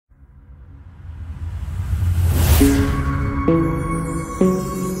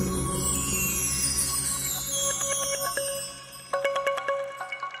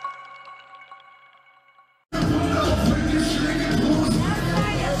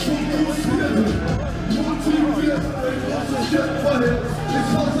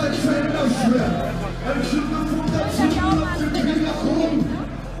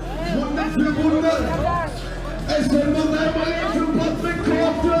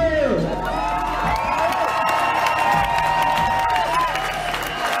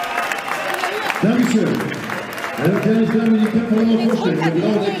Dankeschön. Dann kann ich mir die Kämpfer mal vorstellen, in der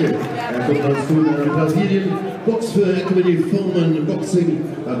blauen Ecke. Er kommt aus Brasilien, Box für Ecke, Formen, Boxen,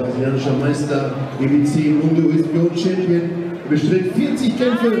 brasilianischer Meister, EBC Mundo ist World Champion, bestritt 40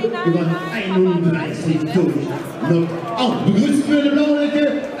 Kämpfe, gewann 31 durch Knockout. Begrüßt für die blaue Ecke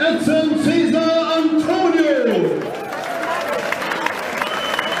Edson César Antonio.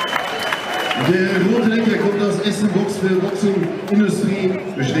 Der rote Ecke kommt aus Essen, Box für Boxenindustrie,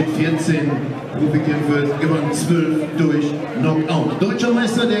 bestritt 14 Profikämpfe, gewann 12 durch Knockout. Deutscher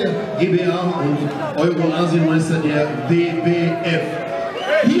Meister der GBA und Euroasienmeister der WBF.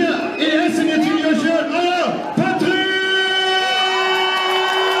 Hier in Essen jetzt in euch hören, euer Patrick!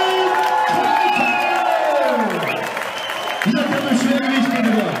 Hier kommt ein Schwergewicht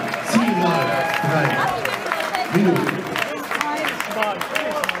gegenüber. 7 mal 3 Minuten.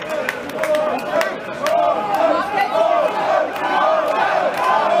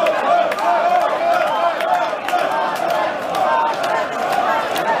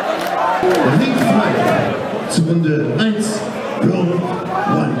 Ring frei zu Runde 1, Round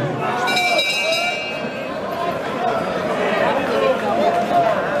 1.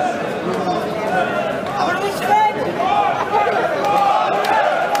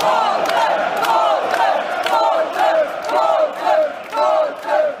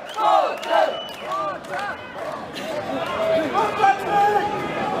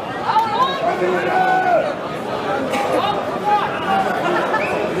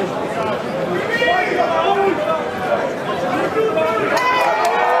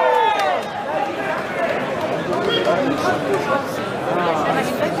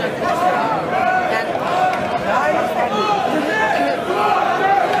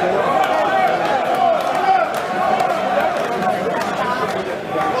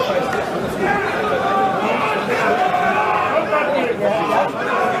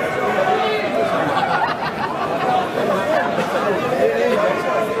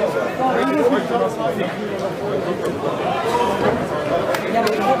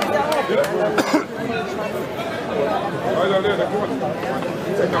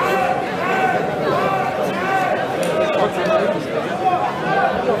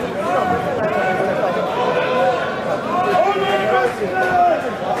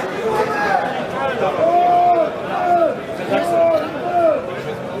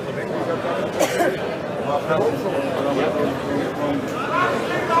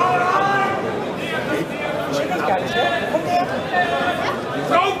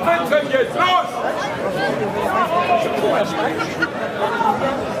 Jetzt los!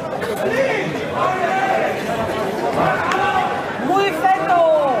 Muy fetto!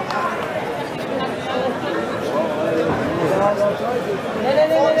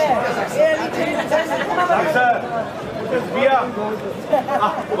 Das Bier!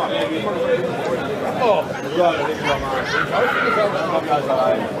 Ach, guck mal. Oh, ja, das ist normal.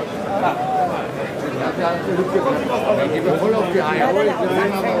 Dann gehen wir voll auf die Eier.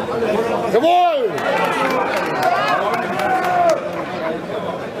 Jawohl!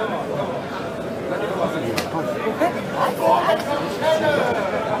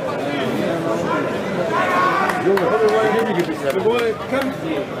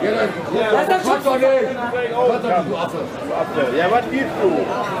 Ja, was gibst du?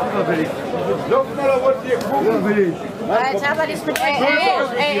 Luft oder was dir gucken? Ja, will ich. Jetzt aber nicht mit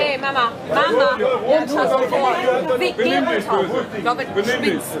ey, Mama, runter sofort. Geh runter. Ich glaube,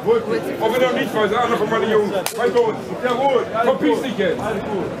 spitz. Auch wenn er nicht weiß, einer von meinen Jungs. Bei uns. Jawohl, verpiss dich jetzt.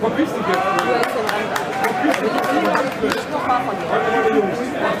 Verpiss dich jetzt. Verpiss dich jetzt. Nicht nochmal von dir. Meine Jungs.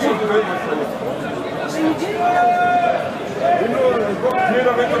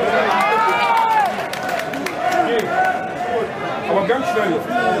 Jeder weg. Aber ganz schnell.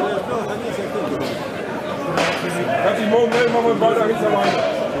 Kannst dich morgen melden, machen wir uns weiter, nichts alleine.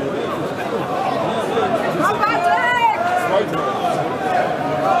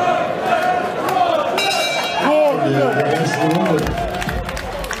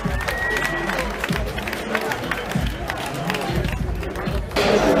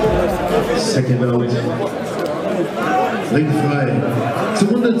 Second out. Ring frei. Zu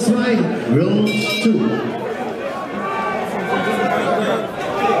Runde 2, Round 2.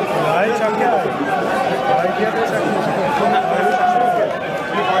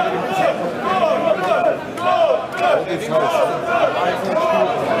 Ich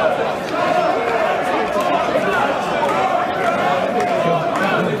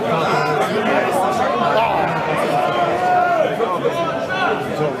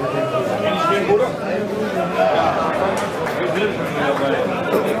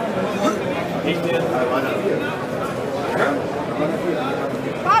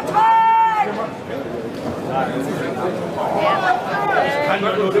kann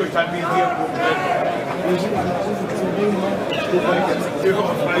nur durch dein Visier gucken.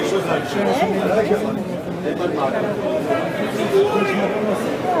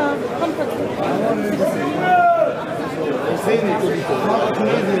 Ich sehe nicht, ich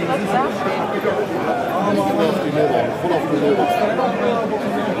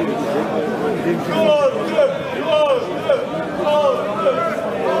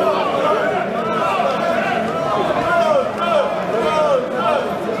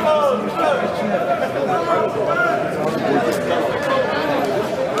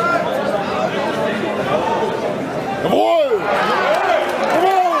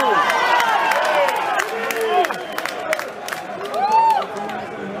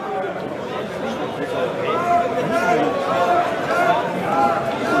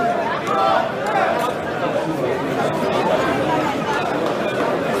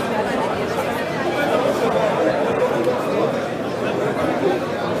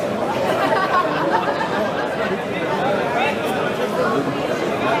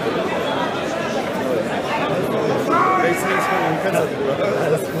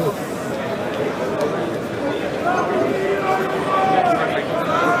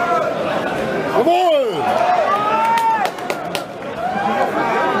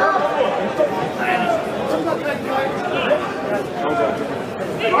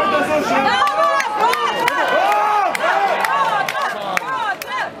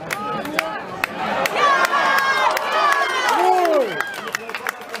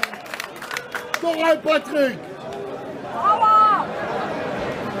Patrick!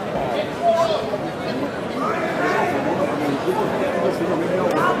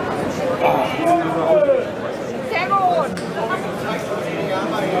 Sehr gut!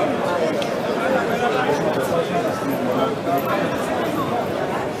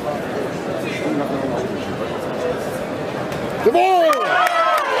 Jawohl!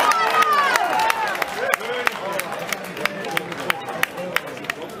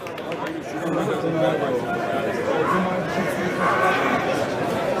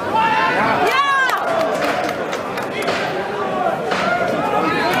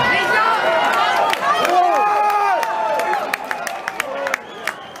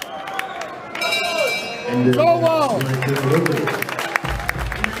 Sauber!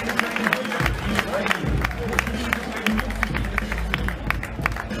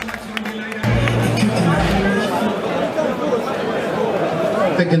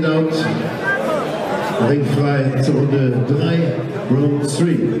 Second out, ringfrei zur Runde 3, Round 3.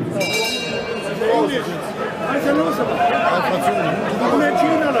 Was ist denn los? Warum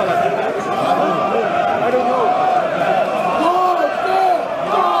entschieden oder was? I don't know.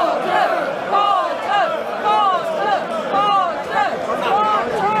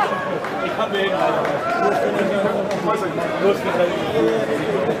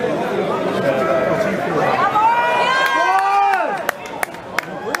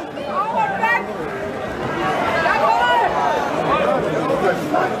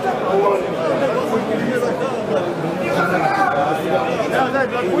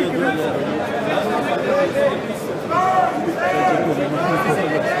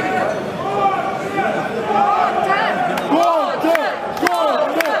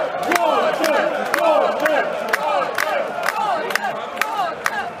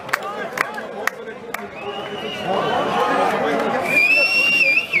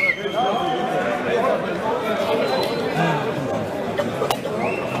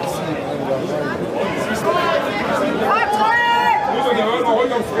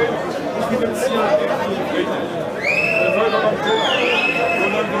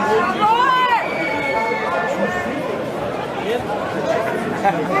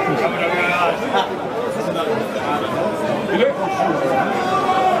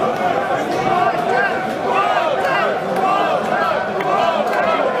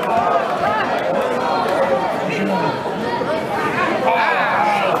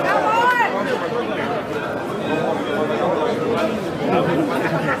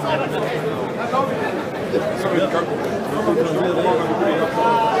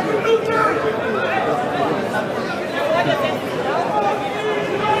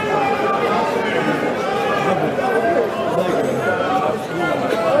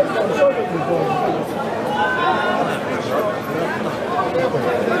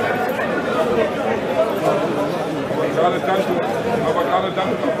 Gerade dann, aber gerade dann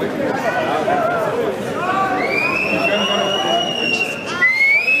ich werde dann noch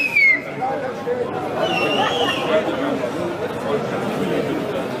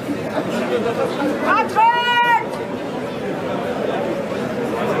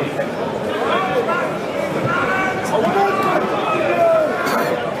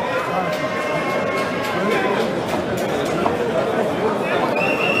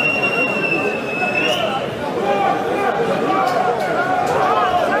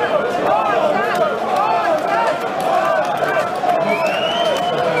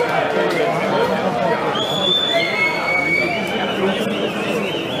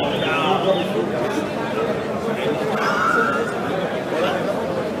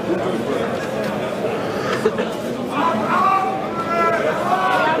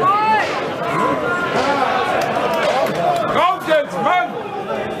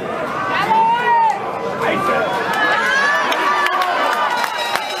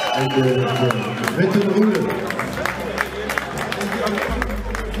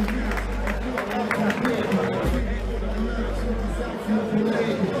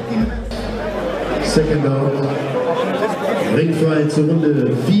Second down. Ringfrei zur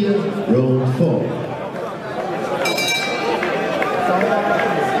Runde 4, Round 4.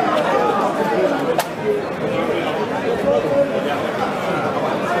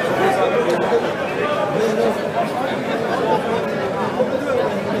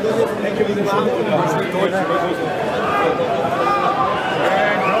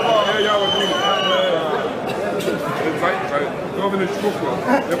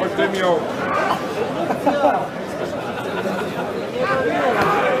 Der versteht mich auch.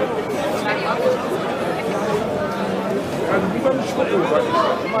 Also wie beim Schwuppel, sag ich.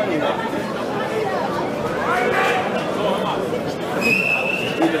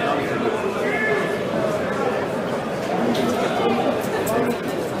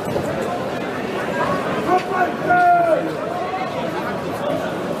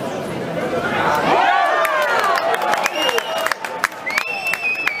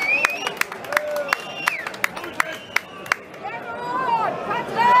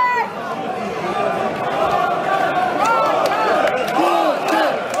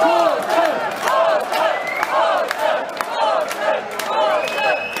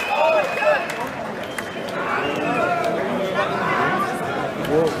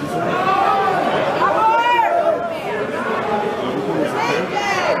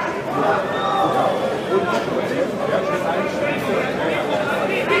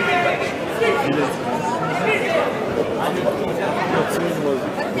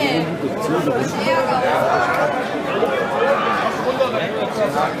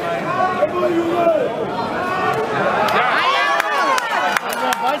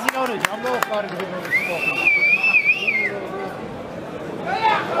 Weiß ich auch nicht, haben wir auch gerade drüber gesprochen.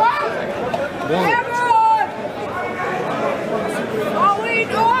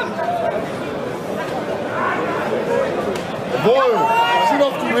 Jawohl, schön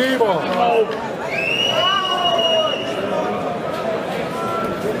auf die Leber.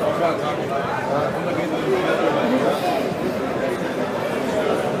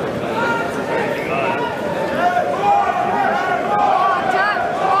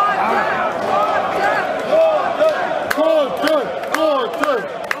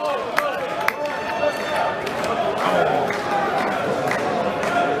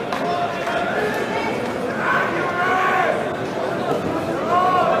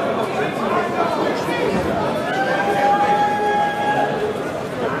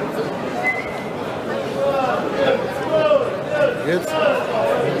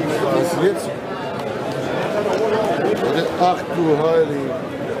 Jetzt? Ach du Heilige.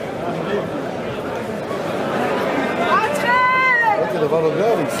 Warte, da war doch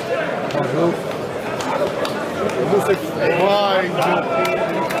gar nichts. Da muss ich... Mein Gott.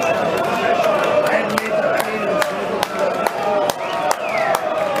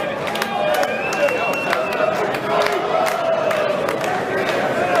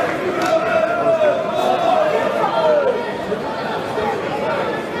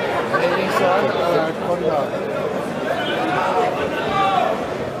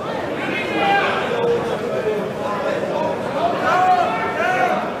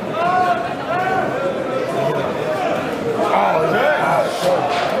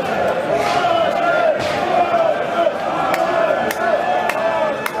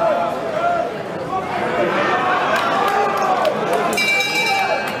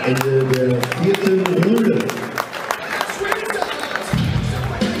 Ende der vierten Runde.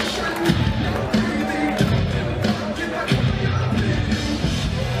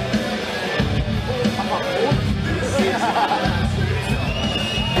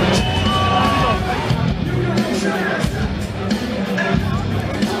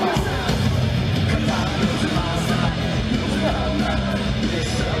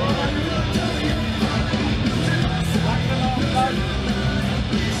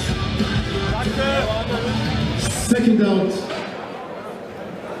 Second out.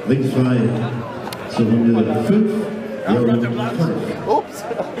 Ringfrei zur Runde 5. Ups.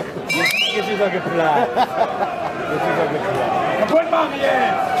 Jetzt ist er geplant. Kaputt machen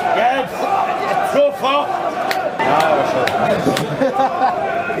jetzt! Jetzt! Sofort! Ja, aber schon.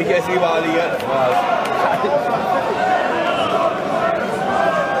 Ich esse überall hier.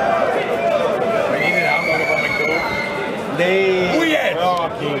 Nee. Wo jetzt? Burger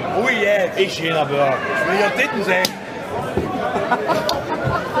King. Wo jetzt? Ich gehe nach Burger. Ich will ja Titten sehen.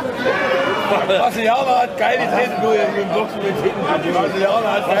 Brasilianer hat geile Titten, du im Boxen mit Titten.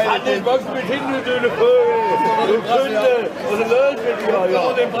 Brasilianer hat geile Titten. Boxen mit Titten, du dünne Vögel. Du Künde. Was ist los mit dir? Ja,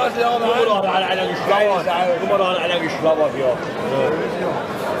 den Brasilianer. Guck mal, da hat einer geschlabbert. Guck mal, da hat einer geschlabbert hier.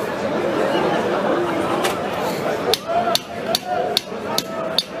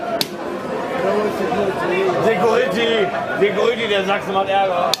 Security, der Sachsen macht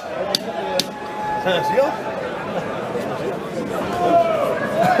Ärger. Ist das hier?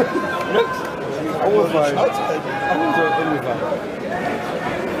 Nix. Ausfallen.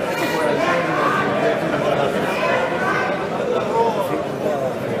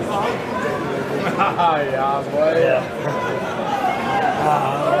 Haha, jawohl.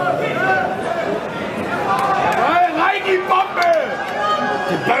 Rein die Bombe!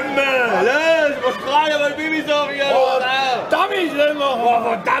 Die Bombe! Los, was gerade mein Baby so hier! Oh, Dummy sind wir! Oh,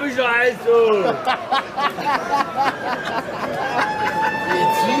 verdammt, so heißt du!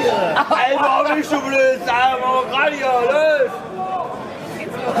 Jetzt hier! Alter, bist du blöd! Sag mal, gerade hier! Los!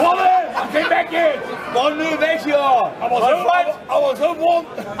 Rummel! Geh weg jetzt! Mann, nö, weg hier! Aber so warm!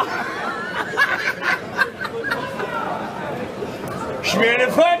 Schmier ne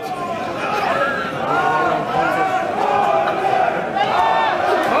Fett!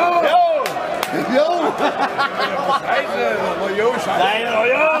 Scheiße! Oh, jo, Scheiße! Nein, oh,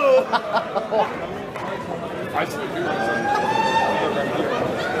 jo! Ah,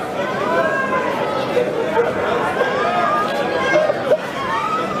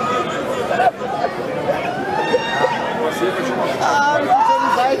 ich bin schon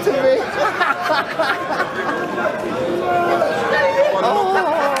die Seite weg!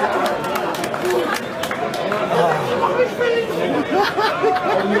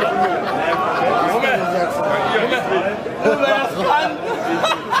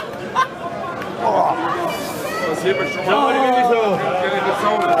 Das hier ist schon mal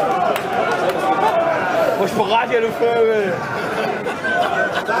Was verrat ihr, du Vögel?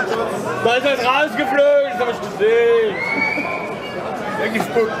 Da ist er rausgeflogen, das hab ich gesehen.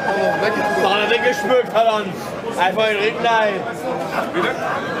 Weggespuckt. Da hat er weggespuckt, hat er. Einfach in den Ring rein. Bitte?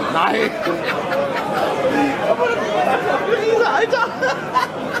 Nein. Riese, Alter!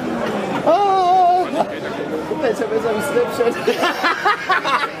 Oh. Guck mal, ist ja besser wie Snapchat.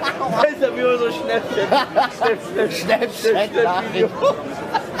 Besser wie so Schnäppchen. Schnäppchen.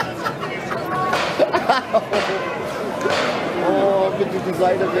 Oh, bitte die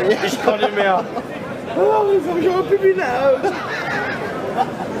Seite weg. Ich kann nicht mehr. Oh, jetzt hab ich auch Pipi in der Haut.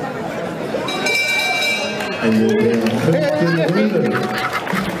 Ende der 5. Runde.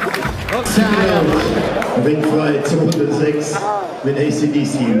 Ringfrei zur Runde 6 mit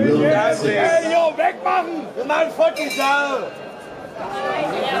ACDC. Hey, jo, wegmachen! Wir machen fucking Sau!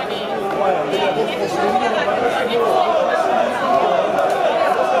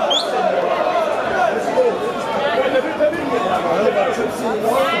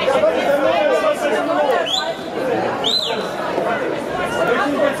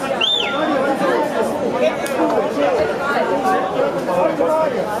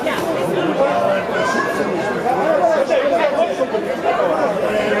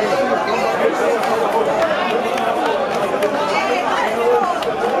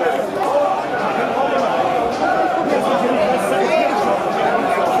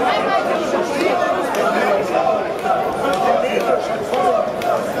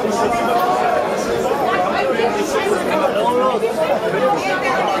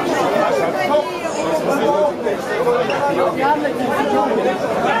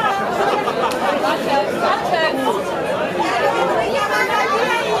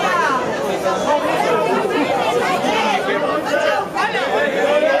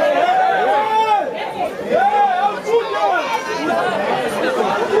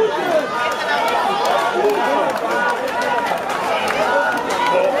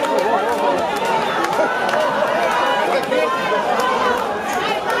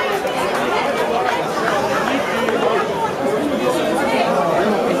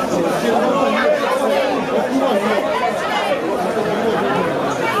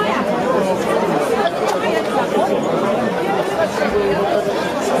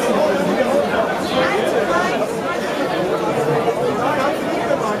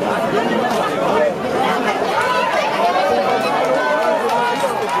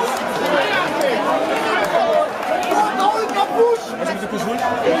 Mama.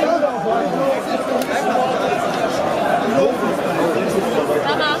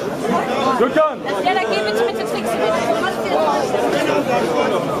 Ja, dann geh bitte mit den Tricks mit.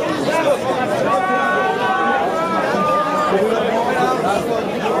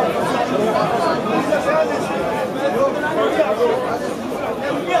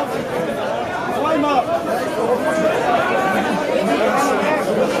 Zweimal.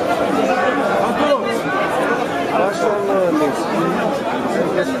 Was schon nichts.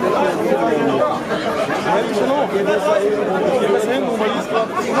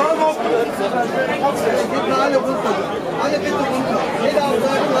 Alle runter. Alle bitte runter. Jeder auf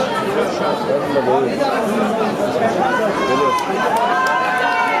seinen Platz.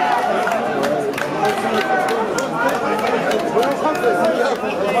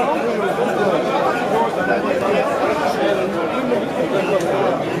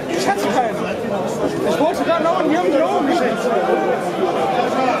 Ich hatte keinen. Ich wollte gerade noch und die haben die oben geschätzt.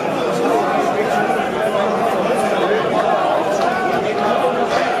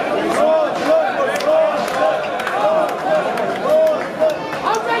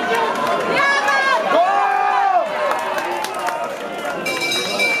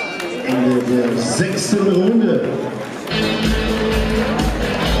 Ende der 6. Runde.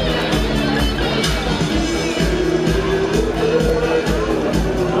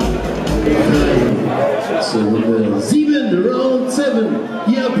 Zur Runde 7, Round 7.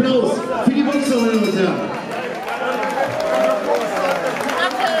 Hier Applaus für die Boxer, meine Damen und Herren.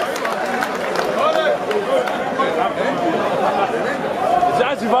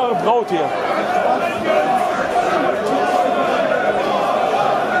 Das ist die wahre Braut hier.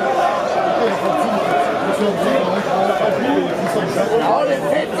 Oh,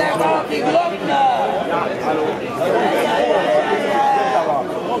 das fetzt einfach auf die Glocken! Hallo.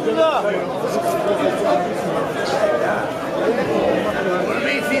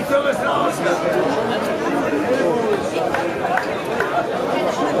 Wie sieht sowas aus?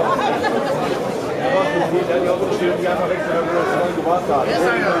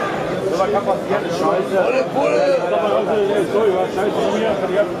 Das kann passieren, ist scheiße. Volle Pulle!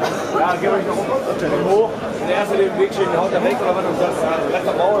 Ja, geh euch noch hoch. Der erste, der den Weg steht, haut er weg oder was? Und das lässt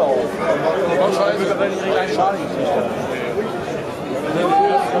der Maul auf. Das scheiße. Das ist eine kleine Schadengeschichte.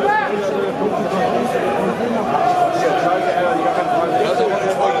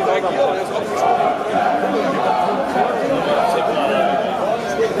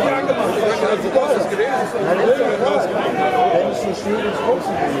 Wenn ich so schön ins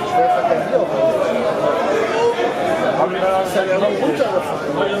Boxen bin, schwer verkehrt auch. Aber das ist ja noch runtergefallen.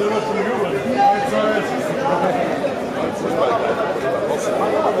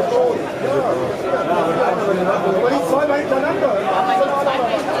 Aber die zweimal hintereinander.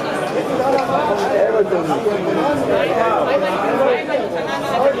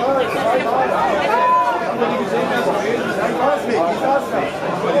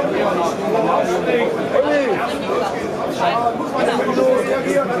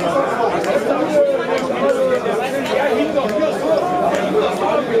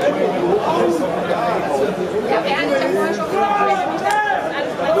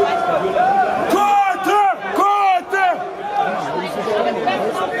 Korte! Korte!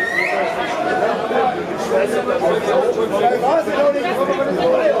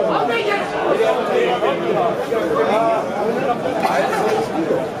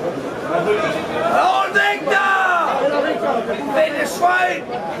 Oh, denk da! Wenn Schwein!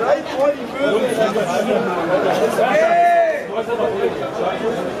 Seid freundlich böse. Hey!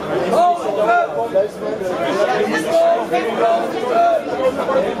 Oh,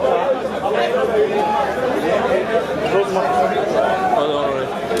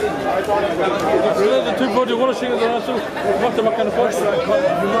 Der Typ wollte die Rolle schicken, dann hast du gemacht, der macht keine Vorstellung.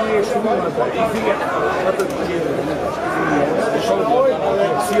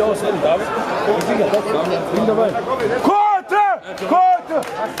 Zieh aus, David. Bin dabei. Korte! Korte!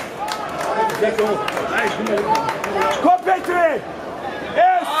 Komm, Petri!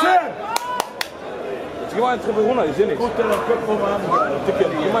 Erste! Jetzt geh mal einen Triple runter, ich seh nichts. Geh mal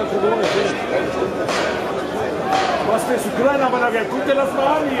einen Triple runter, ich seh nichts. Was bist du klein, aber nachher guck dir das mal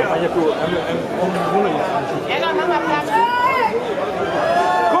an hier. Ja, cool. Ja, dann haben wir Platz.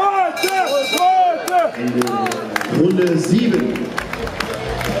 Korte! Korte! Ende Runde 7.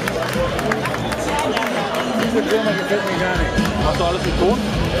 Diese Firma gefällt mir gar nicht. Machst du alles mit Ton?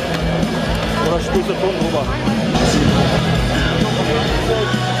 Oder spielst du Ton drüber?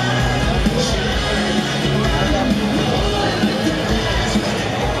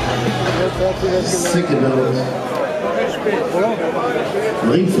 Second out.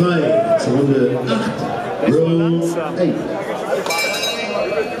 Ringfrei zur Runde 8. Round 8.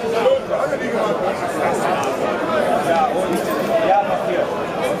 Ja, und ja, Papier.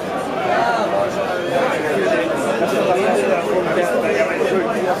 Das ist das Beste davon, der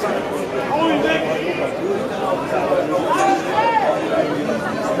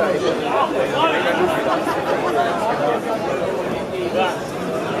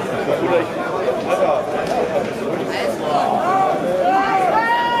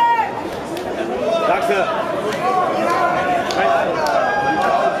Danke.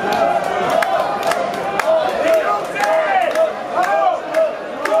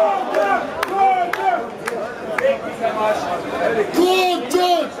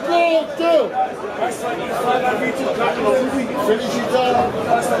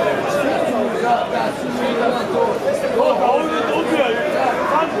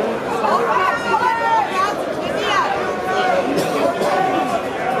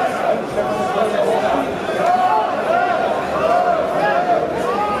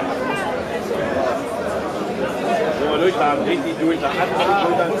 Durchhaben, richtig durchhaben,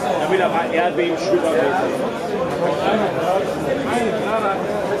 damit er mal Erdbeben schultermäßig.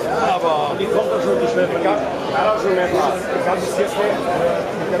 Aber die kommt doch schon nicht mehr bekannt. Hat auch schon mehr Spaß. Ich kann es jetzt nicht.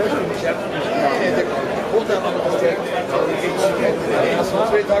 Der Korte hat noch gesteckt. Das war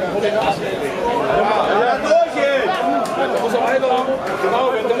 2 Tage vor den Nase. Ja, durchgehen! Da muss er weiter. Genau,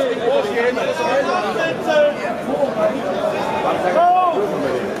 wenn das nicht durchgehen, dann muss er weiter.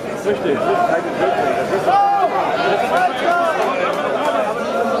 Richtig, das ist keine Glück.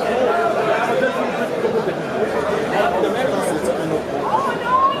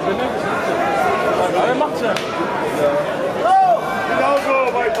 Er macht's ja. Genau so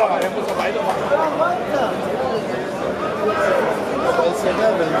weiter. Er muss noch weitermachen. Aber ist ja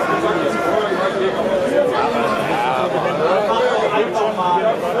geil, wenn es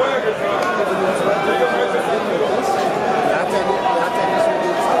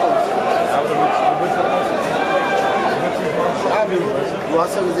du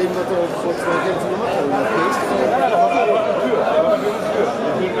hast ja gesehen, was er vor 2 Kämpfen gemacht hat. Ja, da war er Tür.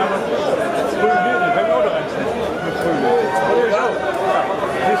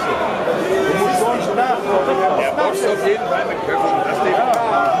 Der boxt auf jeden Fall mit Köpfen. Das ist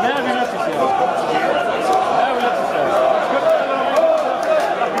mehr wie letztes Jahr. Mehr wie letztes Jahr.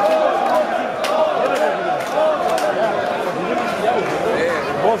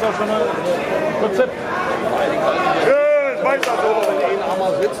 Du brauchst auch schon ein Konzept. schön. Weiter so. Wenn der eine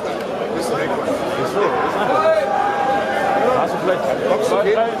Hammer sitzt, dann bist du weg. Hast du vielleicht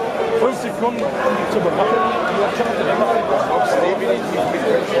 5 Sekunden, um die zu bewachen? Boxen definitiv mit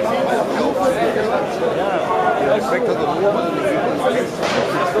Köpfen. Der Respekt hat er nur.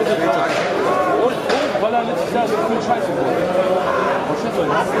 Und weil er letztes Jahr so viel Scheiße wurde. Letztes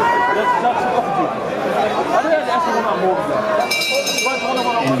Jahr zu offensiv. Also der erste Runde am Boden. Zweite Runde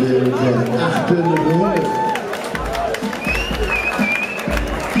war noch Ende der 8. Runde.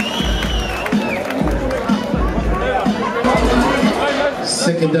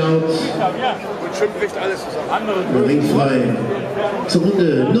 Second out. Und schon bricht alles zusammen. Ring frei. Zur Runde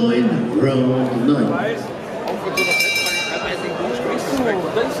 9, Round 9. Auch von so einer fettreichen Durchgewicht ist weg.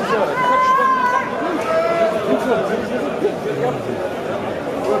 Das ist es ja.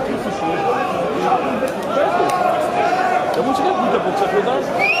 Da muss ich nicht mit der Boxer für das.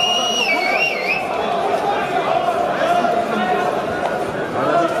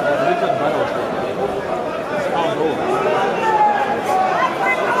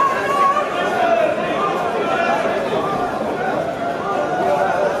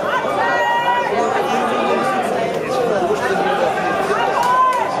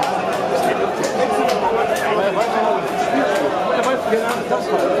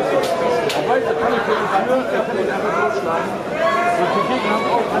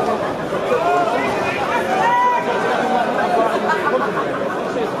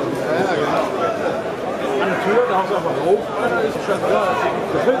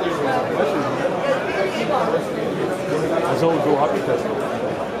 So habe ich das.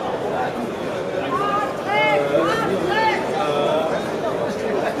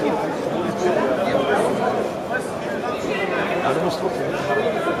 Ja, du musst trotzdem.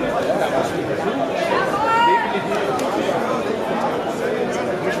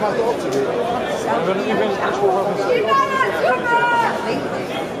 Mich macht er auch zu wenig. Wenn du nicht wenig Anspruch hast,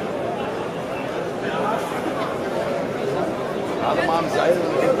 Gerade mal am Seil und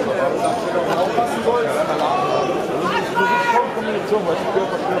aufpassen soll. Kombination, weißt du,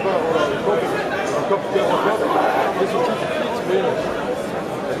 Körper oder Kopf, Körper, das ist viel zu wenig.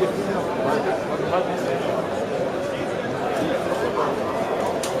 Da gibt es noch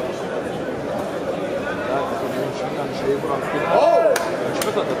Oh!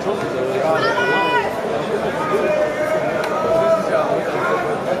 Schüttert das schon.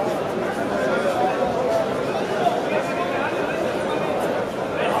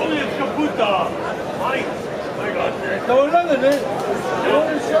 Jetzt kaputt da! Mein Gott! Dauert lange, ne?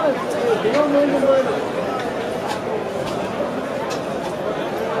 Ohne Scheiß. Genau 9 Uhr.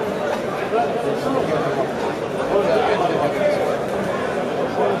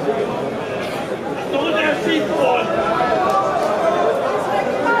 Doch der schießt worden!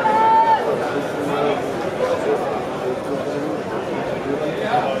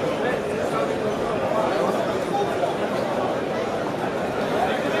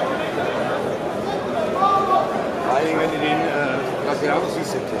 Wenn du den Brasilianer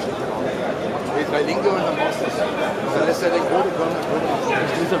siehst, der steht da. 2, 3 Linke und dann brauchst du das. Dann lässt er den Korte kommen.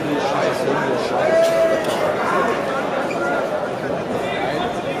 Das ist doch nicht scheiße.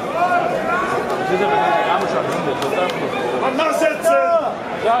 Das ist aber eine dynamische Runde. Das darf man. Man nachsetzen!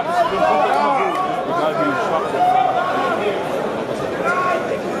 Ja, das ist immer gut. Egal wie schwach das ist.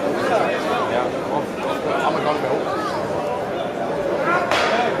 Ja, oft haben wir gar nicht mehr hoch.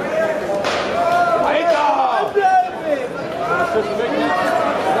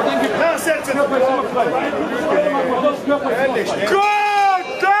 Nachsetzen!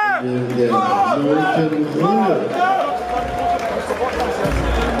 In der 9. Runde.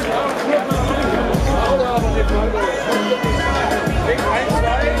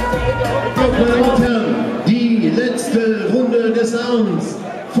 Meine Damen und Herren, die letzte Runde des Abends.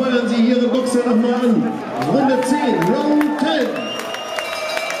 Feuern Sie Ihre Boxer nochmal an. Runde 10, Round 10.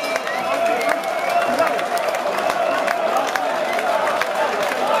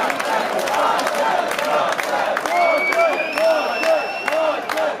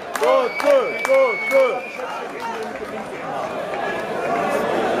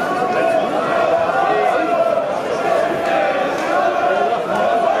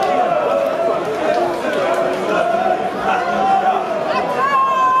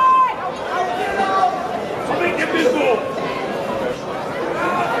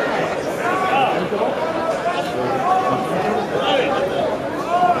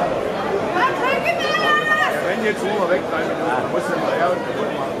 Jetzt nur weg, 3 Minuten. Muss ja mal her und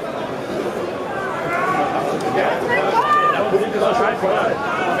kaputt machen. Das ist scheiße.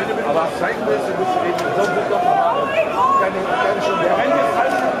 Wenn du mit aber zeigen willst, dann musst du reden. Sonst wird doch mal. Keine schon. Der rennt jetzt 3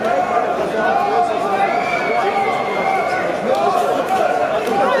 Minuten weg, weil das ist ja auch größer.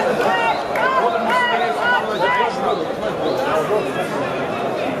 Oder müssen wir jetzt einfach mal einschlagen?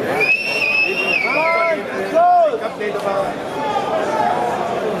 Ich hab den aber.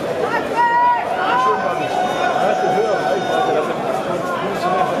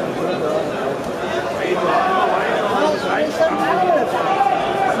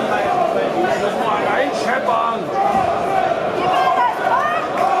 Reinscheppern!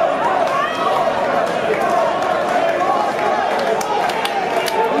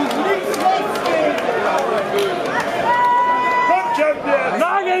 Komm, Champion!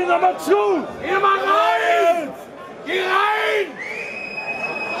 Nagel ihn nochmal zu! Geh mal rein! Geh rein!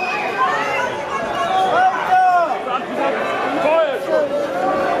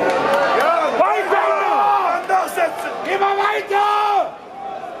 Ja, Weiter! nachsetzen! Geh mal weiter!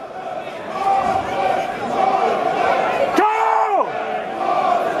 Go!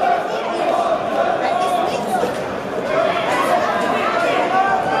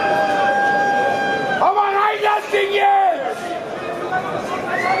 Hau mal rein, das Ding jetzt!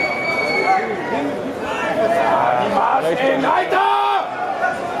 Die Marsch in, Alter!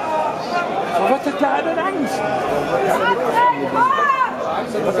 Was hat der denn Angst?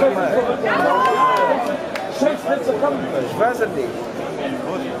 Scheißplätze kommen. Ich weiß es nicht.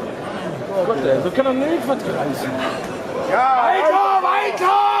 Oh Gott, ey, so kann er nicht was reißen. Ja, Weiter,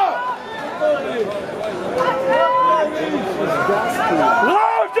 weiter!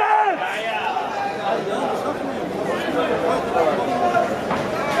 Rote!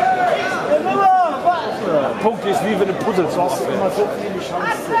 Punkt ist wie wenn du Puzzle zu hast.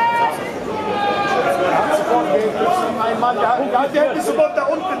 Mein Mann, der ist sofort da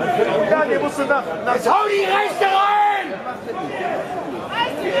unten. Ja, der musste nach. Jetzt hau die rechte rein!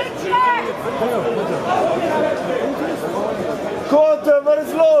 Korte, was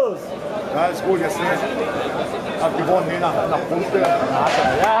ist los? Ja, ist gut, jetzt nicht. Hab gewonnen, nee, nach Punkte. Ja,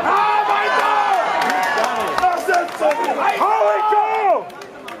 weiter! Nachsetzen! Hau ich go!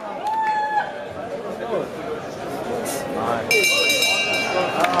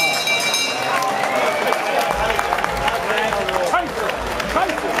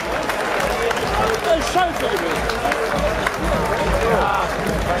 Scheiße!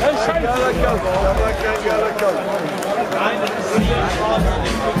 Scheiße! Geiler Kampf.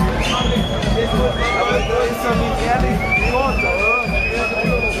 ist doch nicht ehrlich Sportler, oder?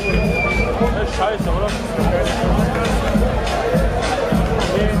 Das ist scheiße, oder?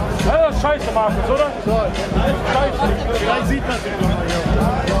 Ja, das ist scheiße, Markus, oder? Scheiße. Vielleicht sieht man es noch mal hier.